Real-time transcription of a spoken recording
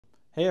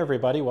Hey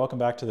everybody, welcome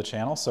back to the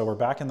channel. So we're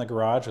back in the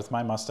garage with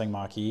my Mustang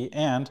Mach-E,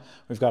 and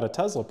we've got a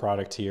Tesla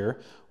product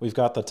here. We've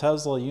got the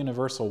Tesla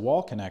Universal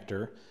Wall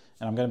Connector,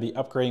 and I'm going to be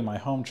upgrading my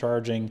home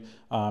charging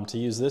to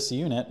use this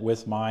unit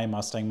with my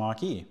Mustang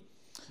Mach-E.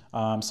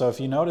 So if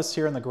you notice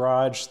here in the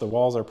garage, the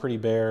walls are pretty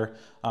bare.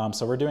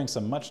 So we're doing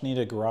some much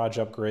needed garage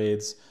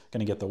upgrades. Going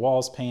to get the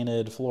walls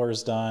painted,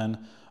 floors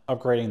done,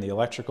 upgrading the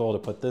electrical to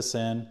put this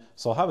in.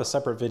 So I'll have a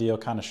separate video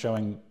kind of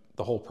showing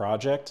the whole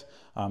project.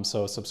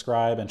 So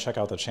subscribe and check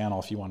out the channel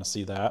if you want to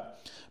see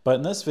that. But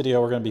in this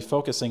video, we're going to be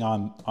focusing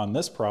on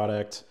this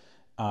product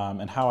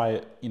and how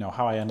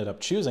I ended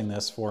up choosing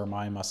this for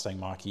my Mustang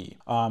Mach-E.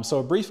 So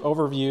a brief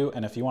overview,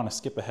 and if you want to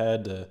skip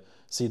ahead to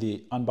see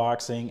the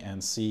unboxing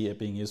and see it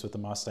being used with the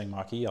Mustang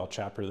Mach-E, I'll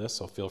chapter this,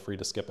 so feel free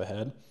to skip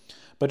ahead.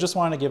 But just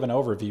wanted to give an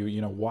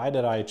overview, why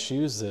did I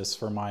choose this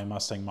for my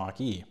Mustang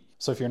Mach-E?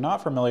 So if you're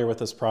not familiar with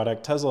this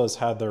product, Tesla has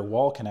had their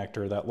wall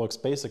connector that looks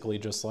basically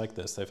just like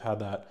this. They've had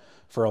that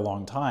for a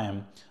long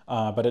time,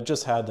 but it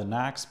just had the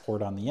NACS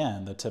port on the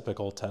end, the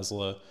typical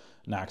Tesla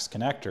NACS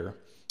connector.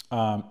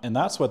 And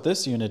that's what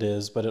this unit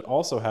is, but it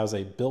also has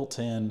a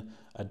built-in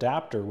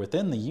adapter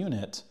within the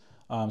unit,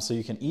 so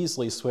you can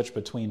easily switch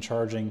between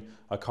charging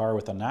a car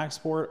with a NACS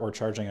port or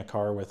charging a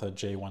car with a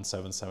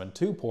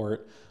J1772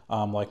 port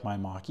like my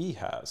Mach-E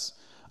has.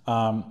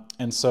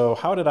 And so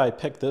how did I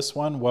pick this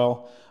one?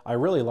 Well, I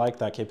really like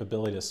that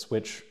capability to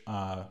switch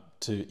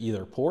to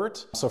either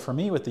port. So for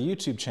me with the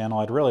YouTube channel,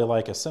 I'd really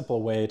like a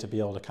simple way to be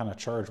able to kind of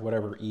charge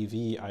whatever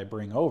EV I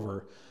bring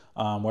over,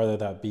 whether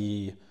that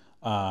be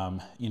a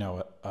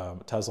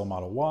Tesla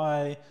Model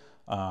Y,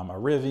 a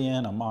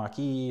Rivian, a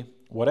Mach-E,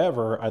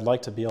 whatever. I'd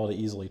like to be able to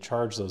easily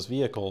charge those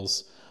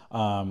vehicles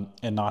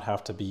and not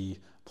have to be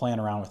playing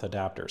around with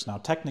adapters. Now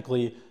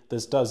technically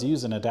this does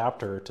use an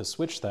adapter to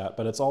switch that,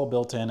 but it's all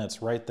built in,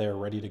 it's right there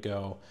ready to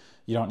go.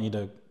 You don't need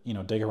to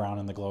dig around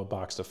in the glove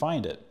box to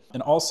find it.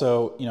 And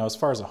also, as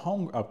far as a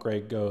home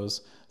upgrade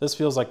goes, this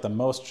feels like the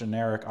most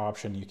generic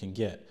option you can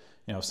get.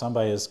 If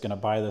somebody is going to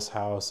buy this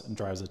house and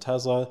drives a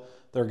Tesla,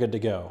 they're good to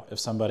go. If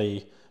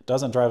somebody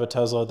doesn't drive a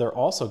Tesla, they're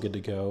also good to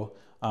go,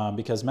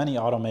 because many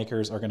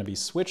automakers are going to be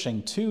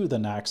switching to the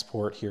NACS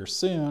port here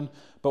soon,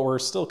 but we're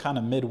still kind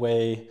of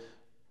midway.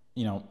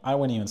 I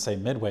wouldn't even say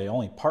midway,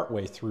 only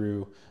partway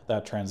through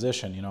that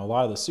transition. A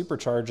lot of the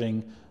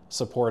supercharging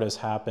support has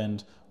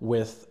happened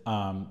with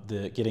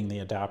getting the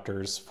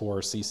adapters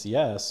for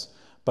CCS.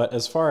 But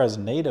as far as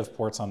native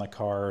ports on the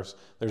cars,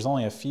 there's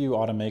only a few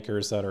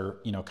automakers that are,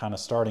 kind of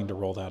starting to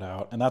roll that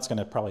out, and that's going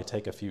to probably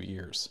take a few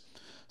years.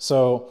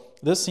 So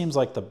this seems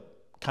like the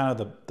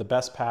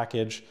best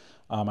package.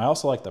 I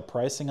also like the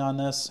pricing on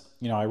this.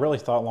 I really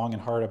thought long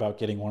and hard about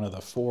getting one of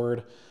the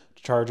Ford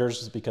chargers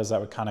just because that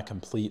would kind of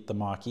complete the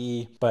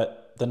Mach-E,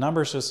 but the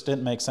numbers just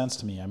didn't make sense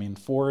to me. I mean,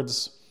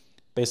 Ford's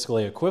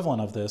basically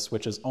equivalent of this,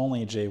 which is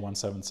only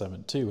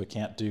J1772. It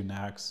can't do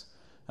NACS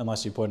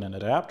unless you put an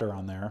adapter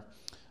on there.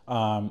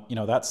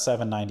 That's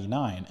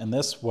 $799, and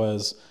this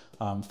was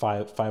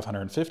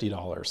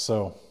 $550.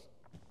 So,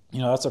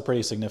 that's a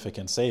pretty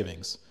significant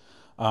savings.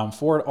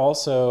 Ford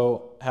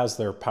also has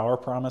their Power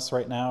Promise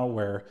right now,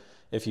 where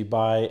if you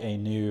buy a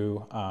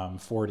new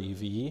Ford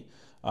EV,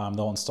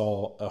 they'll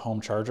install a home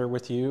charger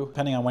with you.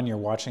 Depending on when you're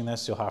watching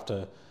this, you'll have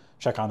to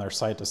check on their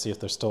site to see if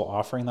they're still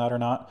offering that or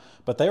not.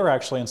 But they were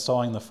actually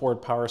installing the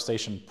Ford Power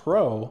Station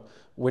Pro,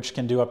 which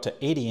can do up to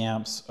 80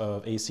 amps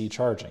of AC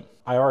charging.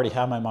 I already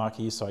have my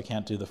Mach-E, so I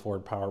can't do the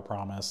Ford Power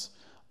Promise.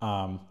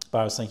 But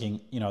I was thinking,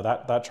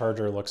 that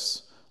charger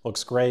looks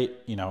great.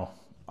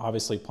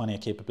 Obviously plenty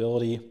of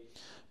capability,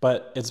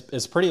 but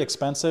it's pretty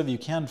expensive. You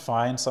can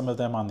find some of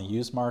them on the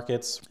used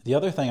markets. The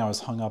other thing I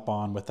was hung up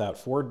on with that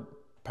Ford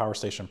Power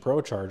Station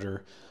Pro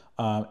charger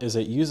is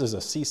it uses a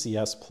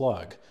CCS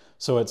plug.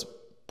 So it's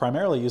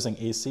primarily using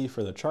AC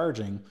for the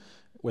charging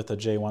with the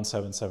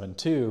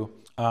J1772,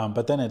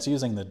 but then it's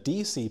using the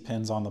DC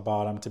pins on the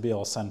bottom to be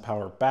able to send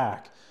power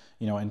back,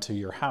 into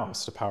your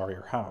house to power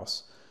your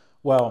house.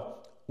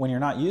 Well, when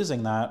you're not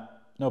using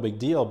that, no big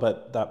deal,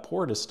 but that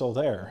port is still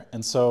there.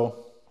 And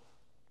so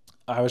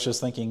I was just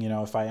thinking,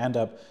 if I end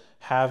up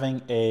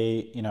having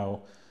a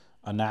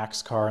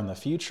NACS car in the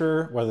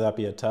future, whether that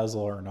be a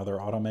Tesla or another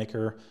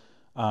automaker,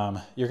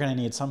 you're going to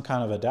need some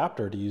kind of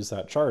adapter to use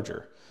that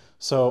charger.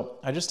 So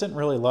I just didn't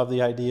really love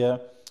the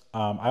idea.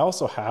 I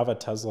also have a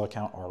Tesla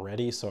account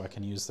already, so I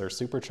can use their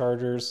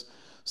superchargers.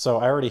 So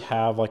I already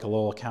have like a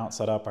little account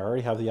set up. I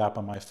already have the app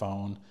on my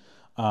phone.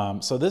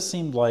 So this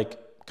seemed like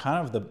kind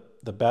of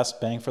the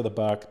best bang for the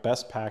buck,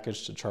 best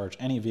package to charge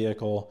any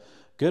vehicle,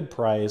 good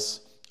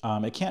price.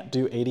 It can't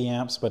do 80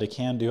 amps, but it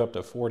can do up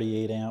to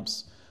 48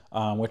 amps,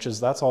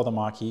 that's all the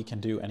Mach-E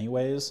can do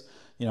anyways.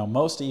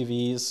 Most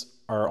EVs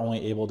are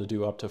only able to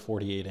do up to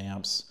 48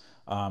 amps.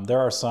 There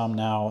are some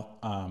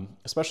now,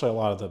 especially a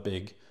lot of the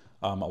big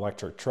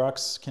electric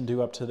trucks can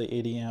do up to the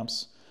 80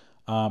 amps.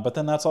 But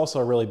then that's also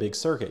a really big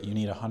circuit. You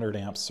need a 100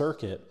 amp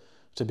circuit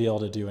to be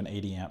able to do an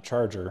 80 amp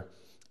charger.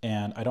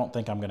 And I don't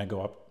think I'm going to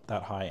go up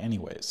that high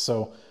anyways.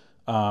 So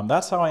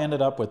that's how I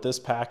ended up with this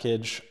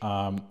package.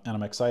 And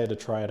I'm excited to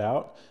try it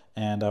out.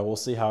 And we'll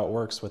see how it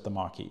works with the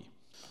Mach-E.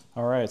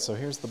 All right, so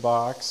here's the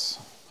box.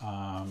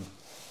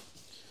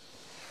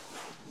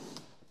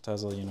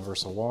 Tesla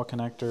universal wall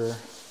connector.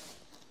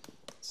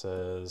 It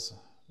says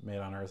made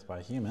on Earth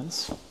by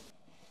humans.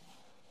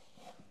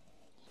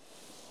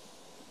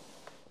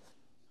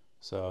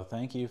 So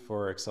thank you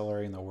for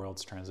accelerating the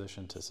world's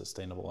transition to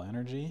sustainable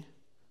energy.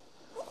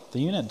 The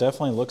unit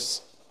definitely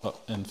looks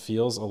and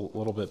feels a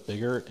little bit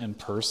bigger in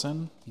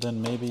person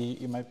than maybe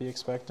you might be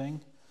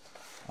expecting.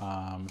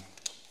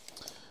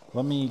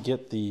 Let me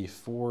get the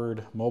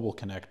Ford mobile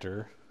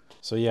connector.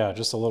 So yeah,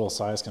 just a little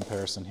size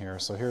comparison here.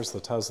 So here's the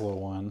Tesla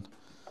one.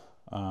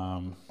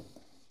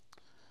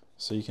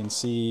 So you can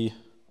see,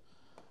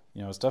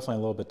 you know, it's definitely a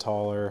little bit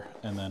taller,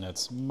 and then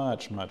it's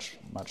much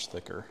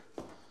thicker.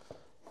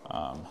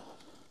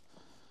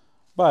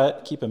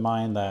 But keep in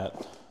mind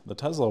that the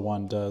Tesla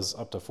one does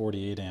up to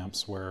 48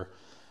 amps, where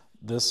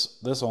this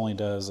only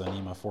does an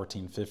EMA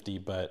 1450,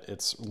 but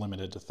it's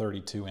limited to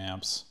 32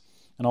 amps.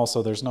 And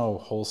also there's no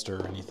holster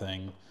or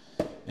anything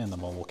in the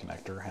mobile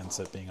connector, hence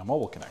it being a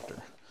mobile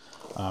connector.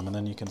 And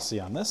then you can see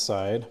on this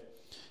side,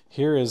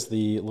 here is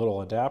the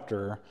little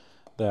adapter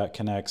that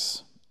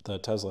connects the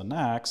Tesla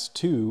NACS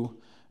to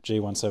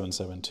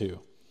J1772.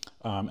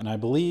 And I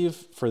believe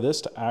for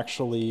this to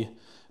actually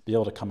be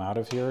able to come out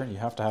of here, you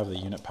have to have the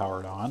unit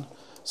powered on.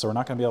 So we're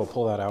not going to be able to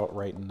pull that out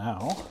right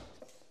now.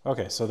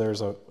 Okay, so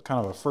there's a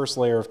kind of a first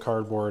layer of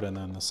cardboard, and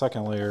then the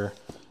second layer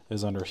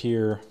is under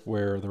here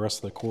where the rest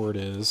of the cord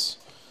is.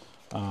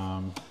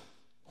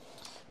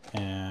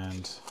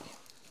 And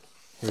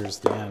here's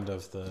the end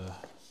of the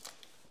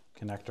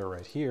connector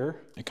right here.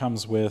 It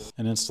comes with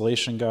an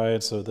installation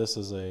guide, so this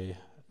is a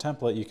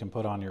template you can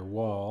put on your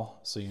wall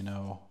so you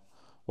know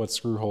what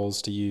screw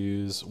holes to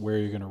use, where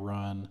you're going to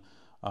run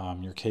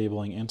your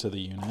cabling into the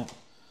unit.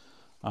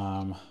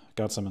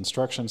 Got some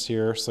instructions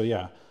here. So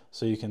yeah,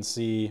 so you can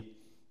see,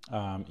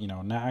 you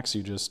know, NACS,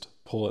 you just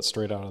pull it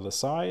straight out of the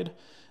side.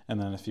 And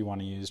then if you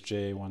want to use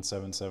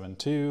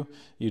J1772,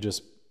 you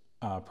just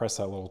press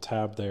that little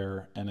tab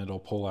there and it'll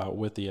pull out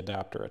with the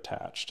adapter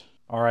attached.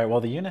 All right,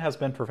 well, the unit has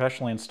been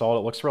professionally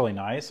installed. It looks really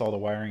nice. All the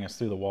wiring is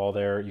through the wall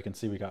there. You can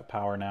see we got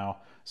power now.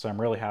 So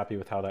I'm really happy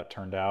with how that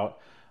turned out.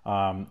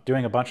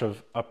 Doing a bunch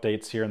of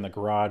updates here in the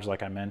garage,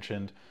 like I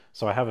mentioned.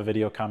 So I have a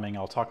video coming.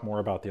 I'll talk more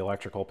about the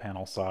electrical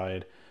panel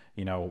side,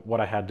 you know, what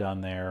I had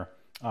done there.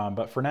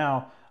 But for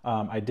now,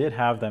 I did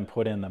have them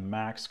put in the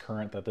max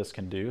current that this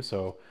can do.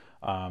 So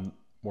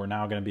we're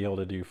now going to be able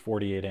to do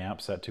 48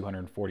 amps at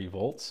 240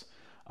 volts.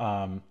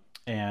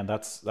 And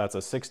that's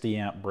a 60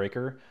 amp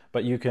breaker,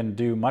 but you can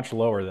do much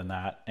lower than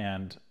that.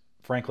 And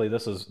frankly,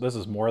 this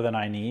is more than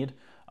I need.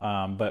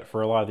 But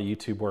for a lot of the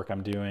YouTube work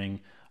I'm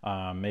doing,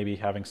 maybe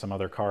having some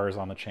other cars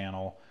on the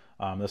channel,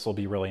 this will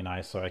be really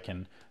nice, so I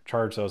can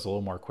charge those a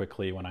little more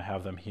quickly when I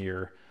have them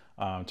here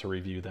to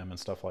review them and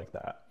stuff like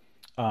that.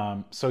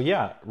 So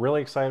yeah,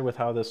 really excited with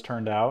how this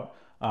turned out.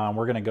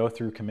 We're going to go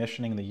through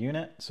commissioning the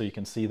unit, so you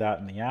can see that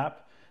in the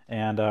app.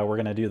 And we're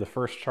going to do the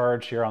first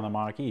charge here on the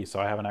Mach-E. So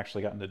I haven't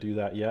actually gotten to do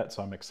that yet,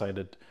 so I'm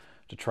excited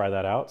to try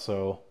that out.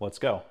 So let's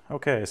go.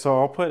 Okay, so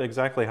I'll put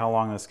exactly how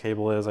long this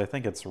cable is. I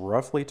think it's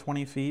roughly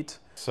 20 feet.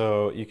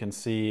 So you can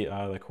see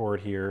the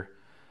cord here.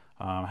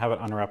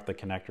 Haven't unwrapped the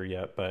connector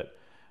yet, but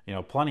you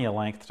know, plenty of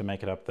length to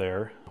make it up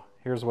there.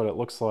 Here's what it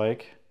looks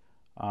like.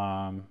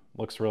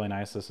 Looks really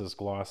nice. This is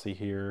glossy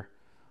here.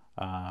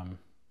 NACS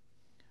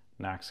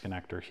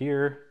connector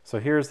here. So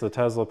here's the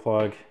Tesla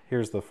plug.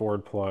 Here's the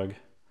Ford plug.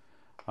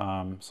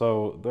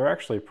 So they're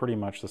actually pretty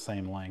much the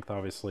same length.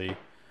 Obviously,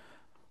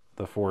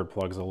 the Ford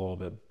plug's a little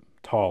bit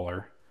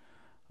taller.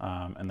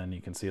 And then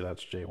you can see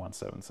that's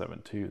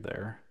J1772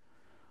 there.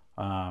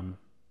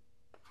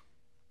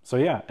 So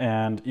yeah,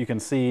 and you can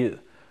see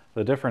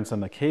the difference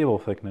in the cable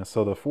thickness.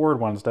 So the Ford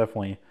one's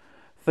definitely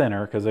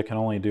thinner because it can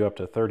only do up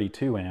to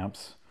 32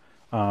 amps.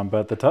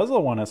 But the Tesla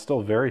one is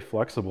still very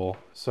flexible.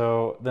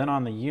 So then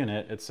on the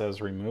unit, it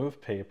says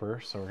remove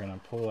paper. So we're going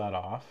to pull that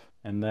off.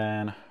 And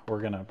then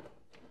we're going to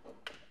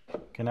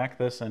connect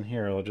this in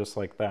here just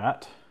like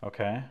that.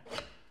 Okay.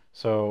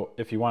 So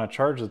if you want to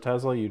charge the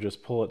Tesla, you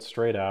just pull it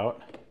straight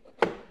out.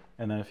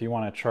 And then if you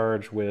want to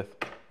charge with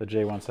the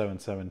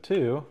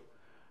J1772,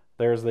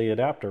 there's the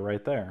adapter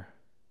right there.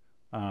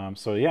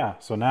 So yeah,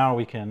 so now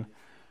we can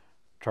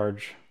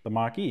charge the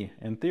Mach-E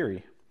in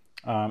theory.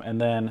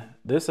 And then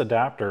this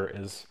adapter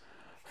is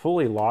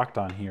fully locked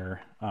on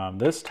here.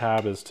 This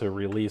tab is to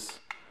release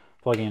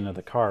plugging into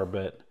the car,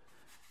 but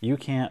you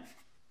can't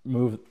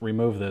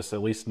remove this,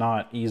 at least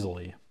not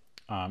easily.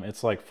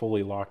 It's like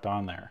fully locked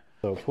on there.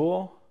 So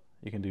pull,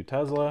 you can do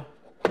Tesla,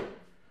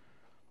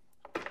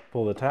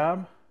 pull the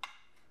tab,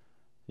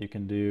 you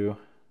can do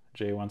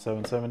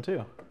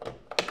J1772.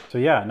 So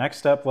yeah, next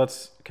step,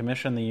 let's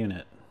commission the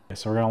unit. Okay,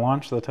 so we're gonna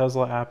launch the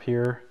Tesla app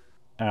here,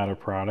 add a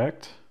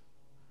product.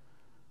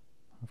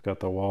 I've got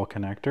the wall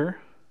connector,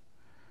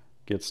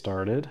 get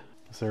started.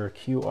 Is there a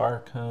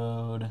QR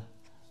code?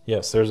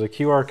 Yes, there's a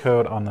QR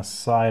code on the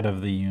side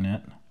of the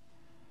unit.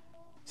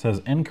 It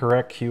says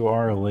incorrect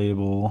QR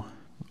label.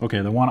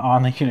 Okay, the one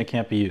on the unit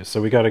can't be used,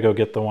 so we gotta go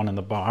get the one in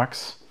the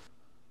box.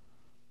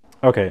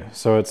 Okay,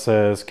 so it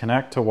says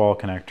connect to wall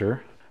connector.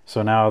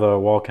 So now the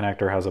wall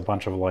connector has a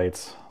bunch of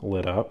lights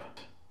lit up.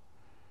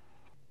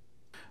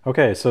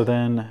 Okay, so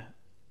then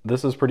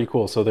this is pretty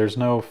cool. So there's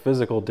no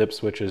physical dip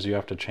switches you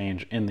have to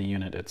change in the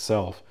unit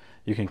itself.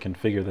 You can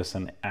configure this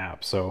in the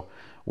app. So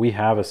we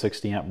have a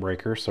 60 amp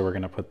breaker, so we're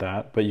going to put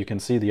that, but you can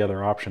see the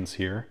other options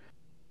here.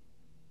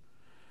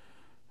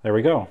 There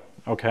we go.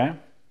 Okay,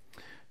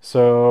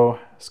 so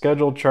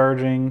scheduled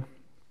charging.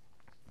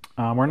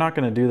 We're not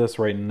going to do this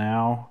right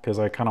now because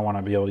I kind of want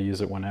to be able to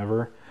use it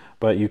whenever,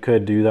 but you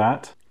could do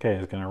that. Okay,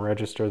 it's going to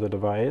register the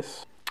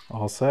device.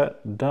 All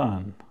set,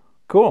 done.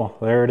 Cool,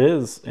 there it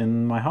is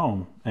in my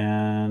home,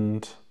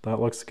 and that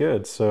looks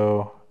good.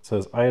 So it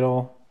says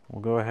idle.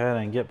 We'll go ahead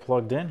and get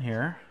plugged in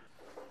here.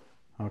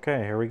 Okay,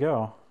 here we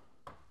go.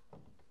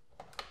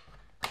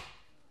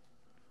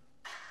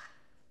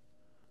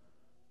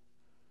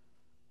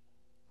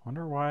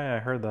 Wonder why I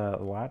heard the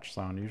latch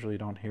sound. Usually you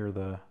don't hear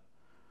the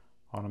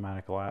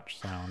automatic latch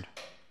sound.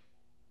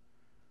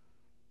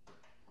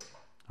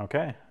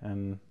 Okay,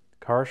 and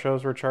car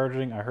shows we're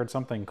charging. I heard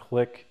something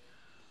click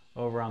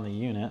over on the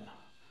unit.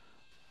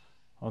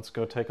 Let's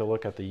go take a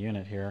look at the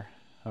unit here.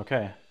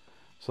 Okay,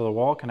 so the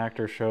wall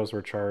connector shows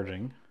we're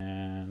charging,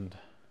 and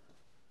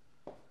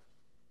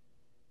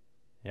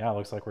yeah, it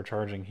looks like we're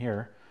charging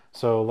here.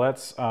 So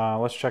let's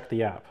check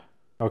the app.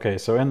 Okay,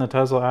 so in the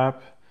Tesla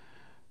app,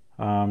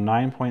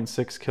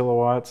 9.6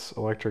 kilowatts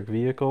electric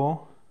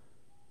vehicle,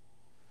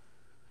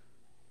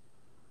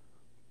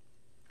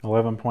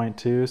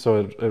 11.2, so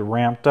it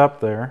ramped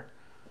up there.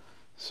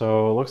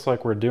 So it looks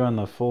like we're doing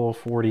the full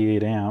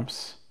 48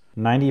 amps,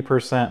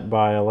 90%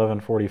 by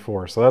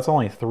 11:44. So that's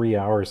only 3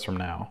 hours from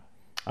now,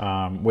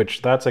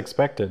 which that's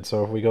expected.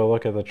 So if we go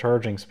look at the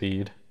charging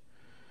speed,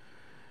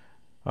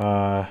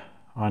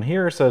 on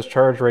here it says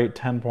charge rate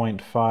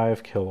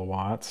 10.5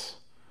 kilowatts.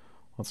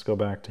 Let's go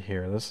back to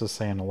here. This is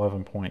saying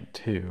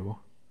 11.2.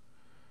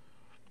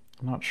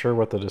 I'm not sure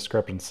what the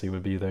discrepancy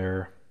would be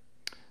there.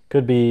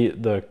 Could be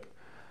the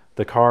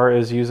car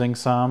is using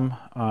some,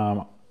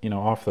 you know,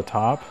 off the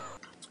top.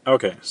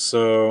 Okay,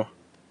 so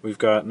we've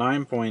got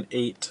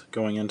 9.8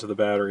 going into the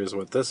battery is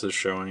what this is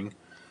showing.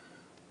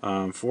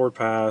 Forward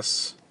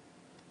pass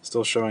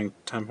still showing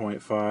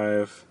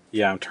 10.5.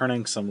 Yeah, I'm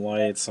turning some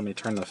lights. Let me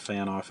turn the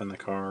fan off in the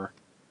car.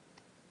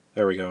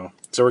 There we go.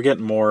 So we're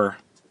getting more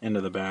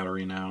into the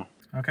battery now.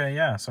 Okay,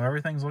 yeah, so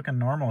everything's looking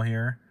normal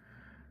here.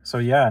 So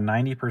yeah,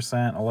 90%,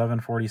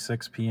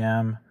 11:46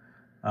 p.m.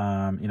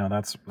 You know,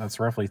 that's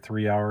roughly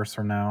 3 hours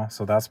from now,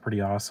 so that's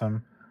pretty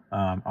awesome.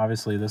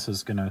 Obviously, this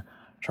is going to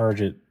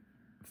charge it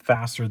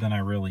faster than I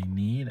really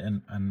need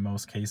in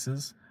most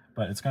cases,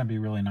 but it's going to be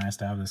really nice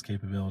to have this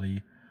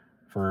capability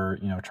for,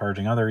 you know,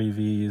 charging other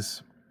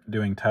EVs,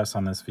 doing tests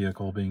on this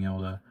vehicle, being able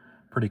to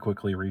pretty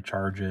quickly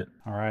recharge it.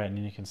 All right, and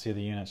you can see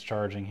the unit's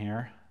charging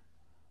here,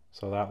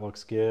 so that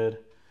looks good.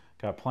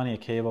 Got plenty of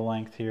cable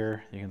length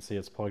here. You can see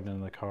it's plugged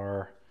into the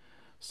car.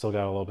 Still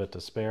got a little bit to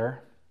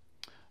spare.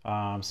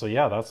 So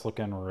yeah, that's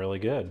looking really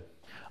good.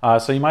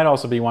 So you might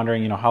also be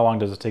wondering, you know, how long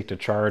does it take to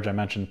charge? I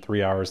mentioned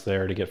 3 hours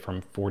there to get from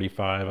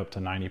 45 up to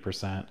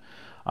 90%.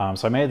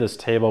 So I made this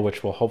table,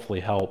 which will hopefully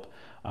help.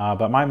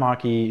 But my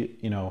Mach-E,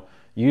 you know,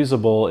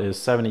 usable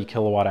is 70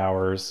 kilowatt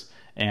hours.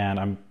 And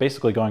I'm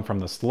basically going from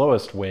the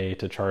slowest way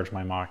to charge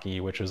my Mach-E,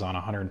 which is on a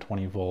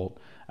 120 volt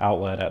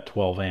outlet at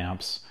 12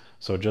 amps.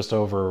 So just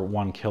over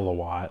 1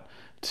 kilowatt,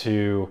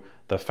 to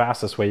the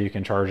fastest way you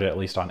can charge it, at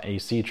least on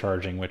AC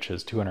charging, which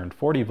is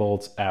 240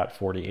 volts at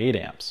 48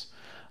 amps.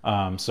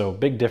 So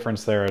big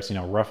difference there. It's, you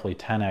know, roughly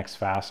 10x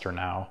faster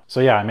now. So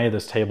yeah, I made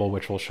this table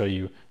which will show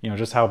you, you know,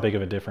 just how big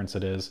of a difference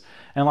it is.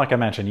 And like I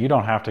mentioned, you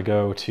don't have to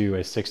go to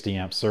a 60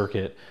 amp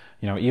circuit.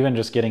 You know, even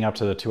just getting up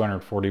to the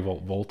 240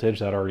 volt voltage,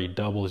 that already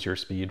doubles your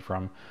speed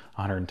from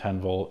 110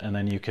 volt. And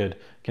then you could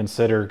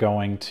consider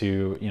going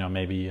to, you know,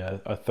 maybe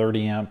a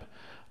 30 amp,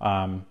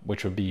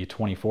 which would be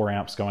 24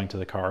 amps going to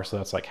the car. So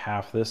that's like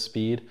half this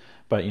speed,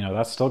 but you know,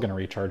 that's still going to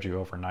recharge you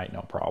overnight,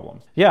 no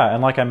problem. Yeah,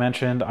 and like I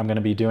mentioned, I'm going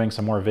to be doing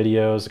some more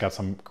videos. Got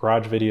some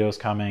garage videos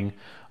coming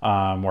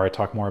where I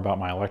talk more about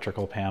my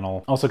electrical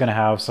panel. Also going to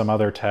have some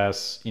other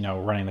tests, you know,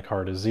 running the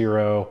car to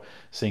 0,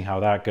 seeing how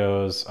that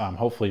goes,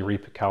 hopefully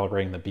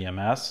recalibrating the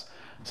BMS,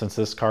 since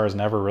this car has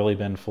never really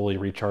been fully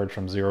recharged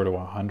from 0 to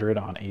 100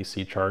 on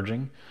AC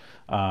charging.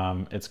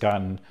 It's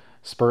gotten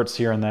spurts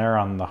here and there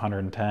on the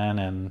 110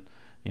 and,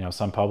 you know,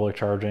 some public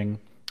charging.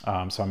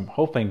 So I'm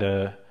hoping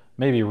to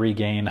maybe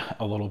regain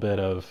a little bit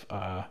of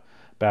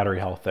battery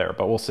health there,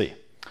 but we'll see.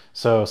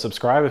 So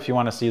subscribe if you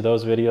want to see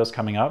those videos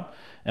coming up,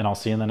 and I'll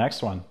see you in the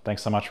next one.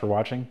 Thanks so much for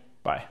watching.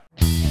 Bye.